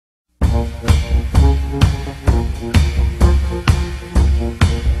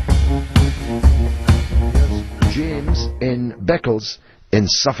in Beccles in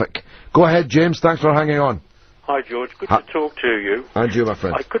Suffolk. Go ahead, James. Thanks for hanging on. Hi, George. Good to talk to you. And you, my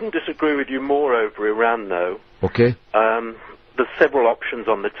friend. I couldn't disagree with you more over Iran, though. Okay. There's several options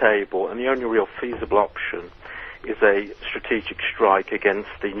on the table, and the only real feasible option is a strategic strike against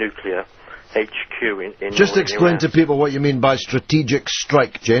the nuclear HQ in Just explain Iran. to people what you mean by strategic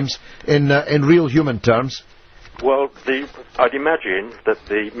strike, James, in real human terms. Well, I'd imagine that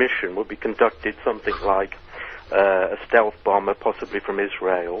the mission would be conducted something like a stealth bomber, possibly from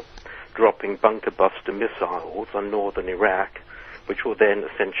Israel, dropping bunker buster missiles on northern Iraq, which will then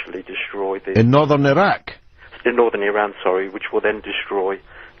essentially destroy the... In northern Iraq? In northern Iran, sorry, which will then destroy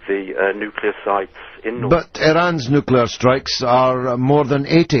the nuclear sites in north. But Iran's nuclear strikes are more than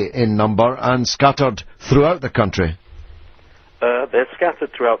 80 in number and scattered throughout the country. They're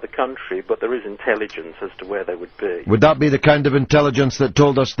scattered throughout the country, but there is intelligence as to where they would be. Would that be the kind of intelligence that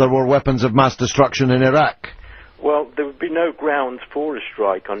told us there were weapons of mass destruction in Iraq? Well, there would be no grounds for a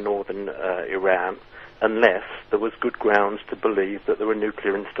strike on northern Iran unless there was good grounds to believe that there were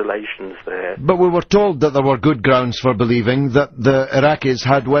nuclear installations there. But we were told that there were good grounds for believing that the Iraqis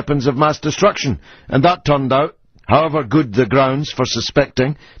had weapons of mass destruction, and that turned out, however good the grounds for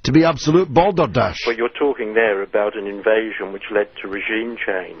suspecting, to be absolute balderdash. But you're talking there about an invasion which led to regime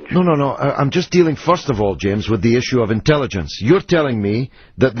change. No. I'm just dealing, first of all, James, with the issue of intelligence. You're telling me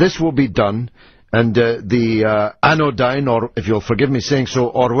that this will be done, and the anodyne, or if you'll forgive me saying so,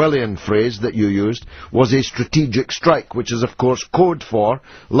 Orwellian phrase that you used, was a strategic strike, which is, of course, code for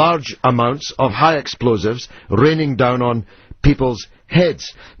large amounts of high explosives raining down on people's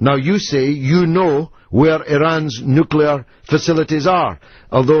heads. Now, you say you know where Iran's nuclear facilities are,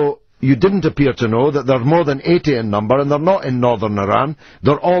 although you didn't appear to know that they're more than 80 in number, and they're not in northern Iran,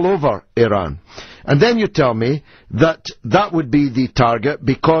 they're all over Iran. And then you tell me that that would be the target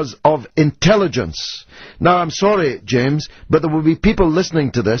because of intelligence. Now, I'm sorry, James, but there will be people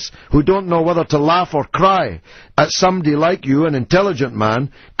listening to this who don't know whether to laugh or cry at somebody like you, an intelligent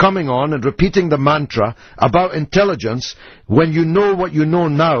man, coming on and repeating the mantra about intelligence when you know what you know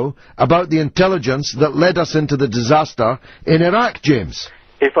now about the intelligence that led us into the disaster in Iraq, James.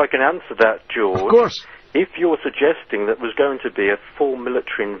 If I can answer that, George. Of course. If you're suggesting that there's going to be a full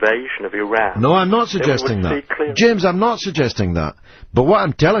military invasion of Iran... No, I'm not suggesting that. James, I'm not suggesting that. But what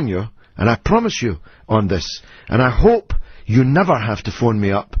I'm telling you, and I promise you on this, and I hope you never have to phone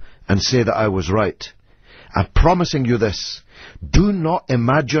me up and say that I was right. I'm promising you this. Do not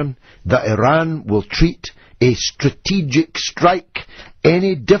imagine that Iran will treat a strategic strike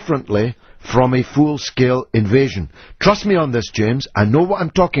any differently from a full-scale invasion. Trust me on this, James. I know what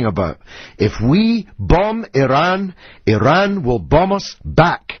I'm talking about. If we bomb Iran, Iran will bomb us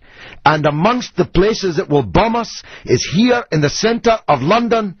back. And amongst the places it will bomb us is here in the centre of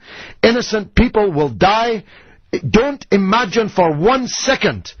London. Innocent people will die. Don't imagine for 1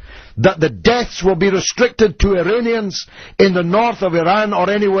 second that the deaths will be restricted to Iranians in the north of Iran or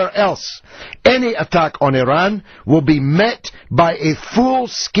anywhere else. Any attack on Iran will be met by a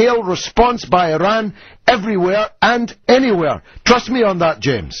full-scale response by Iran everywhere and anywhere. Trust me on that,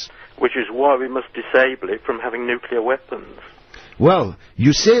 James. Which is why we must disable it from having nuclear weapons. Well,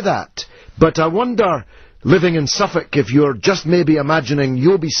 you say that, but I wonder, living in Suffolk, if you're just maybe imagining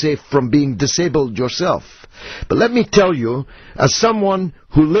you'll be safe from being disabled yourself. But let me tell you, as someone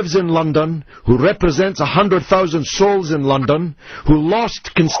who lives in London, who represents 100,000 souls in London, who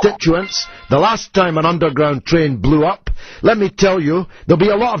lost constituents the last time an underground train blew up, let me tell you, there'll be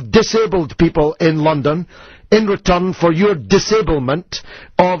a lot of disabled people in London in return for your disablement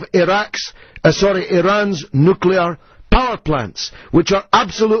of Iran's nuclear power plants, which are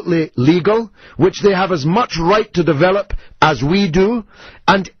absolutely legal, which they have as much right to develop as we do,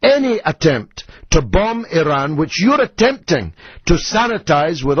 and any attempt to bomb Iran, which you're attempting to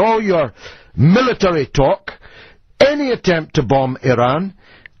sanitize with all your military talk, any attempt to bomb Iran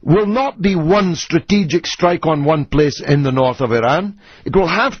will not be one strategic strike on one place in the north of Iran. It will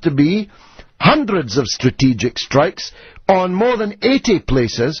have to be hundreds of strategic strikes on more than 80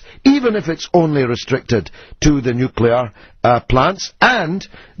 places, even if it's only restricted to the nuclear plants. And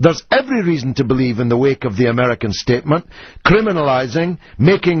there's every reason to believe, in the wake of the American statement, criminalizing,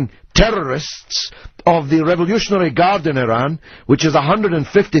 making terrorists of the Revolutionary Guard in Iran, which is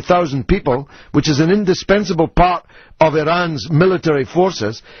 150,000 people, which is an indispensable part of Iran's military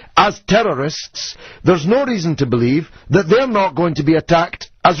forces, as terrorists. There's no reason to believe that they're not going to be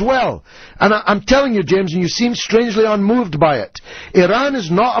attacked as well. And I'm telling you, James, and you seem strangely unmoved by it, Iran is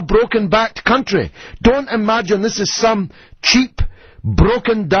not a broken-backed country. Don't imagine this is some cheap,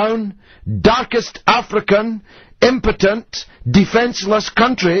 broken-down, darkest African, impotent, defenseless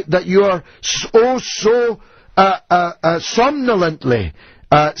country that you are so somnolently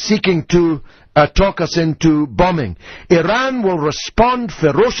seeking to talk us into bombing. Iran will respond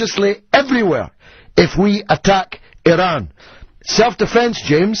ferociously everywhere if we attack Iran. Self-defense,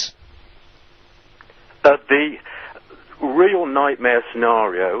 James? The real nightmare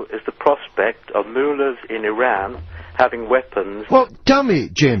scenario is the prospect of mullahs in Iran having weapons. Well, tell me,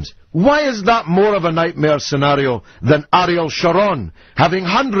 James, why is that more of a nightmare scenario than Ariel Sharon having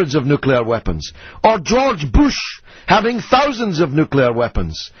hundreds of nuclear weapons? Or George Bush having thousands of nuclear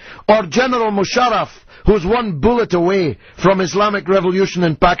weapons? Or General Musharraf, who's one bullet away from Islamic revolution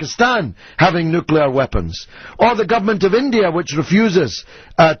in Pakistan, having nuclear weapons? Or the government of India, which refuses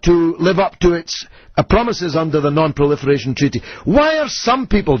to live up to its promises under the non-proliferation treaty? Why are some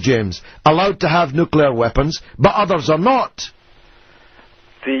people, James, allowed to have nuclear weapons, but others are not?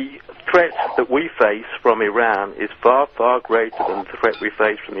 The threat that we face from Iran is far, far greater than the threat we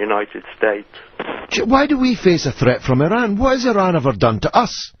face from the United States. Why do we face a threat from Iran? What has Iran ever done to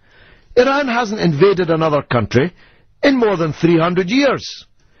us? Iran hasn't invaded another country in more than 300 years.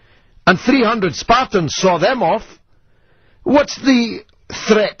 And 300 Spartans saw them off. What's the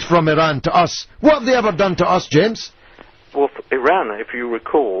threat from Iran to us? What have they ever done to us, James? Well, Iran, if you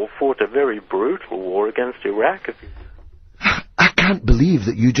recall, fought a very brutal war against Iraq. I can't believe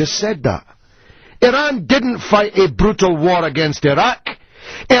that you just said that. Iran didn't fight a brutal war against Iraq.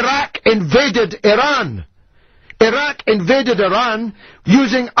 Iraq invaded Iran. Iraq invaded Iran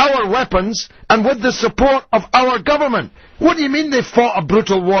using our weapons and with the support of our government. What do you mean they fought a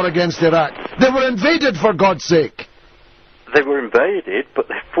brutal war against Iraq? They were invaded, for God's sake. They were invaded, but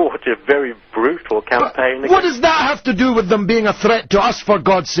they fought a very brutal campaign. What does that have to do with them being a threat to us, for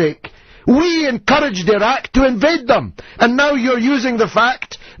God's sake? We encouraged Iraq to invade them, and now you're using the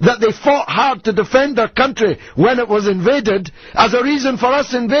fact that they fought hard to defend their country when it was invaded as a reason for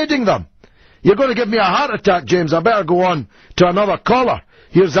us invading them. You're going to give me a heart attack, James. I better go on to another caller.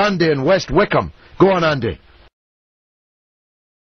 Here's Andy in West Wickham. Go on, Andy.